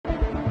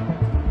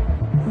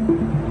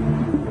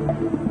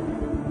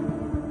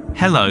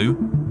Hello,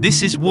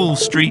 this is Wall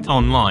Street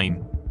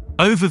Online.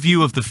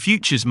 Overview of the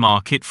futures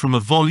market from a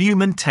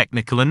volume and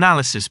technical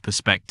analysis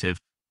perspective.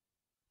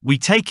 We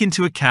take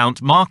into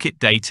account market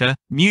data,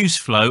 news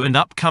flow and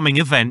upcoming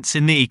events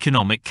in the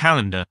economic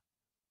calendar.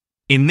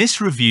 In this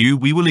review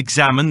we will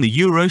examine the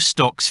EURO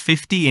STOXX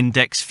 50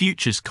 Index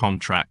Futures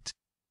contract.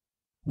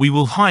 We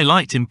will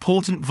highlight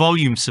important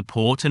volume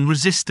support and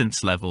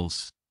resistance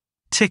levels.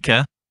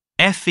 Ticker,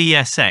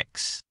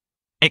 FESX.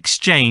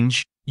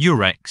 Exchange,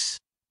 EUREX.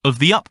 Of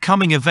the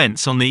upcoming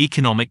events on the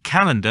economic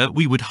calendar,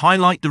 we would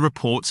highlight the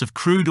reports of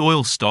crude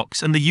oil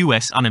stocks and the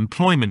US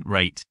unemployment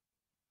rate.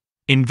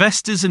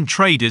 Investors and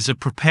traders are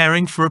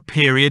preparing for a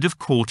period of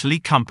quarterly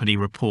company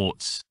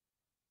reports.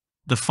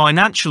 The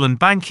financial and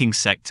banking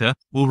sector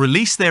will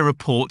release their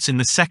reports in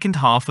the second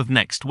half of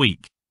next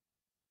week.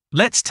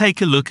 Let's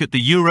take a look at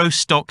the EURO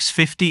STOXX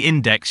 50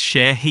 Index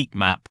share heat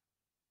map.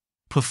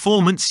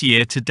 Performance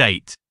year to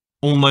date.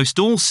 Almost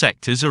all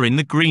sectors are in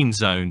the green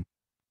zone,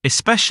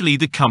 especially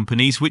the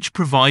companies which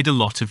provide a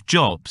lot of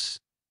jobs.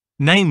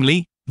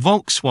 Namely,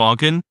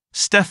 Volkswagen,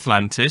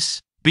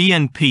 Stellantis,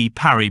 BNP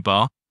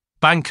Paribas,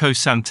 Banco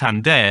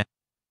Santander,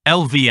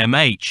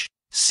 LVMH,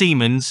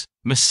 Siemens,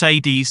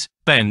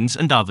 Mercedes-Benz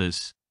and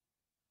others.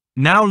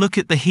 Now look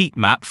at the heat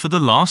map for the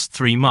last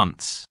 3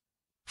 months.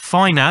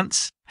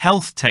 Finance,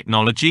 health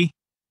technology,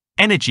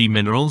 energy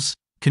minerals,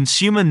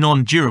 consumer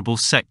non-durable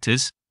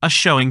sectors are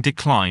showing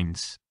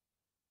declines.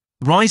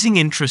 Rising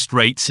interest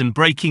rates and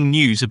breaking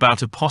news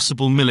about a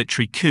possible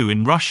military coup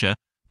in Russia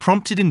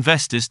prompted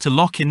investors to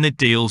lock in their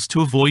deals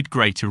to avoid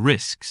greater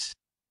risks.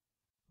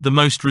 The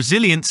most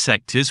resilient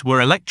sectors were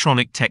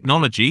electronic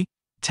technology,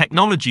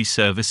 technology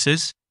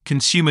services,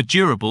 consumer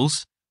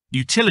durables,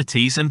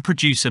 utilities and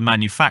producer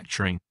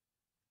manufacturing.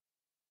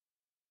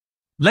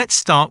 Let's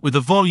start with a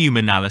volume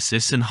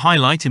analysis and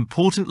highlight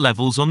important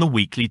levels on the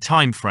weekly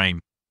time frame.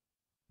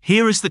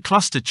 Here is the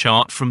cluster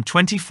chart from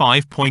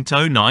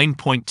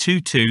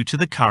 25.09.22 to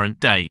the current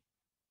day.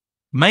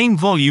 Main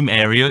volume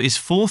area is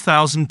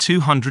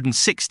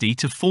 4,260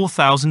 to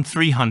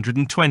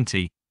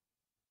 4,320.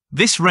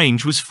 This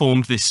range was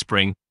formed this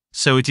spring,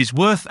 so it is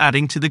worth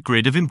adding to the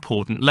grid of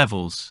important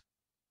levels.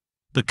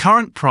 The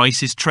current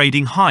price is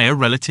trading higher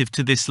relative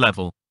to this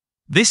level.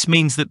 This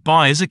means that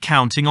buyers are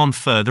counting on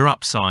further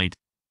upside.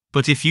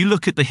 But if you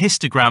look at the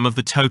histogram of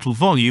the total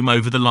volume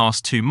over the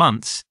last 2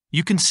 months,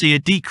 you can see a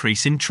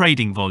decrease in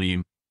trading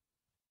volume.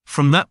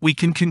 From that we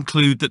can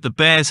conclude that the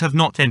bears have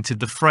not entered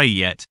the fray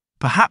yet.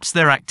 Perhaps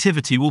their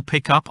activity will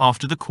pick up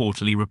after the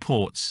quarterly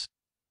reports.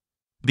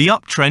 The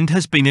uptrend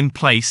has been in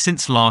place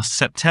since last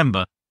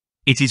September.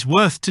 It is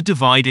worth to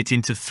divide it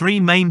into 3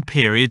 main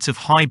periods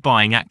of high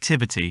buying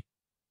activity.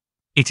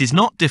 It is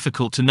not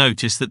difficult to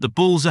notice that the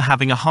bulls are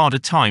having a harder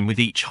time with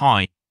each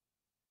high.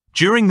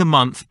 During the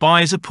month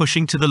buyers are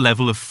pushing to the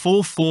level of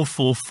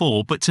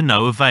 4444 but to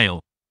no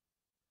avail.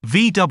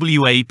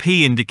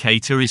 VWAP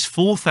indicator is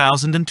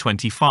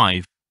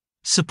 4025.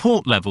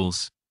 Support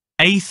levels: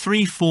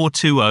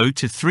 A3420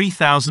 to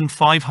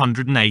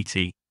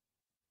 3580,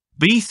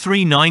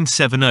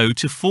 B3970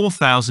 to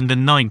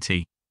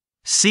 4090,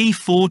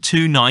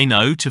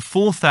 C4290 to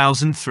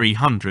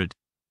 4300,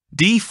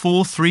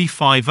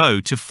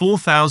 D4350 to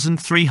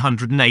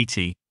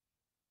 4380.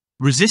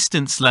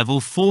 Resistance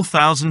level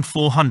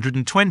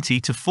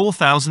 4420 to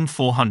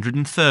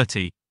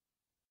 4430.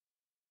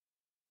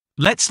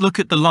 Let's look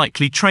at the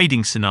likely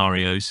trading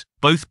scenarios,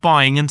 both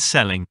buying and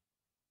selling.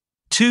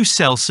 2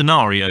 sell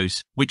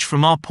scenarios, which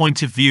from our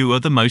point of view are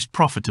the most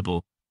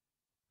profitable.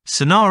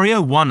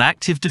 Scenario 1: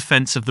 active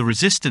defense of the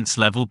resistance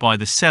level by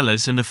the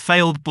sellers and a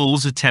failed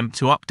bull's attempt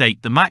to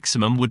update the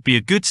maximum would be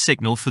a good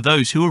signal for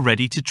those who are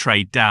ready to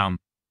trade down.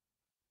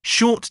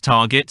 Short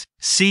target,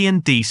 C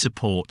and D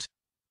support.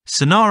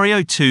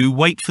 Scenario 2: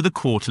 wait for the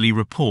quarterly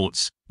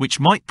reports, which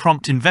might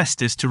prompt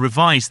investors to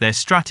revise their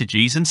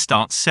strategies and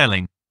start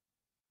selling.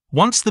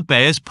 Once the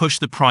bears push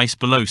the price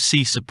below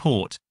C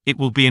support, it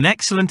will be an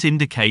excellent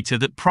indicator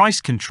that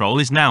price control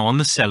is now on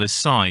the seller's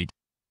side.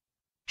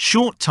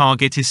 Short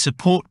target is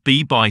support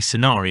B buy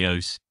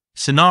scenarios.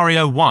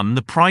 Scenario 1: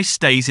 the price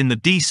stays in the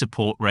D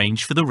support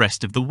range for the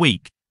rest of the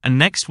week, and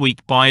next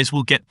week buyers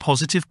will get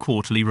positive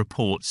quarterly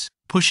reports,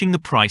 pushing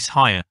the price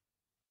higher.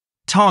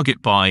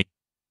 Target buy.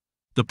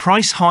 The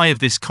price high of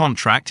this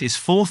contract is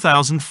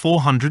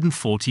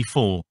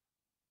 4,444.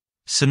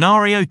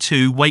 Scenario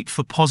 2: wait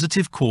for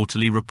positive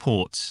quarterly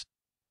reports.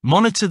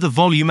 Monitor the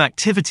volume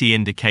activity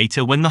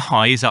indicator when the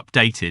high is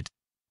updated.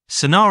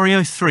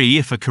 Scenario 3: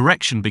 if a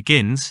correction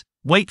begins,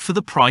 wait for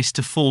the price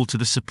to fall to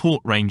the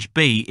support range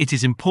B. It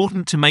is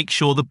important to make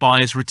sure the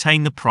buyers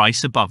retain the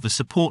price above the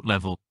support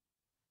level.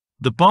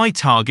 The buy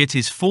target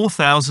is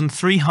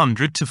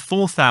 4,300 to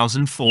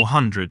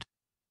 4,400.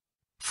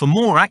 For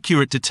more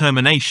accurate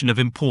determination of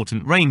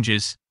important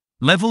ranges,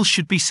 levels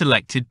should be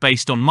selected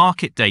based on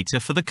market data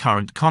for the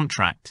current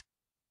contract.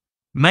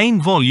 Main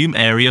volume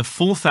area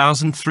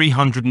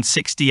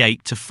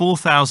 4,368 to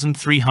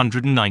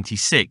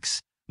 4,396,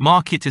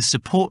 market as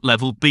support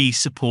level B,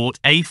 support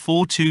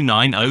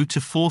A4290 to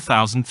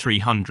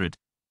 4,300.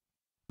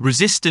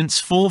 Resistance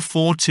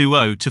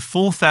 4420 to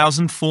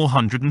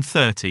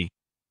 4430.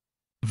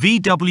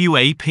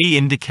 VWAP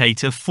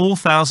indicator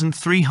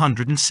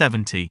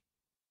 4370.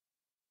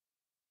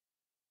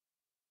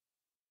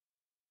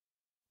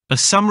 A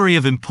summary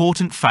of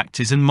important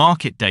factors and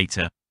market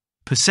data.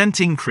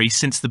 Percent increase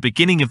since the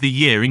beginning of the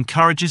year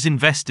encourages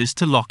investors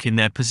to lock in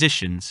their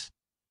positions.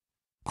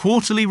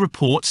 Quarterly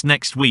reports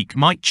next week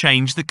might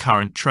change the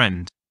current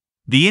trend.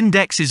 The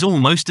index is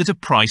almost at a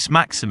price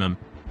maximum.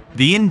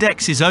 The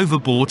index is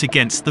overbought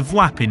against the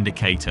VWAP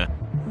indicator.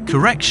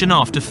 Correction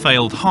after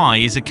failed high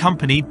is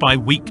accompanied by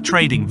weak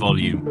trading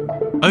volume.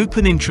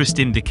 Open interest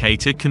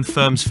indicator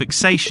confirms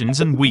fixations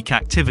and weak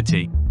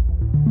activity.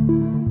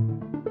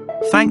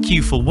 Thank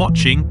you for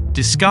watching.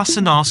 Discuss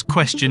and ask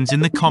questions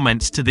in the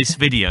comments to this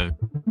video.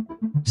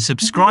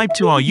 Subscribe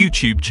to our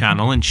YouTube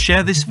channel and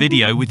share this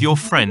video with your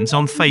friends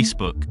on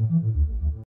Facebook.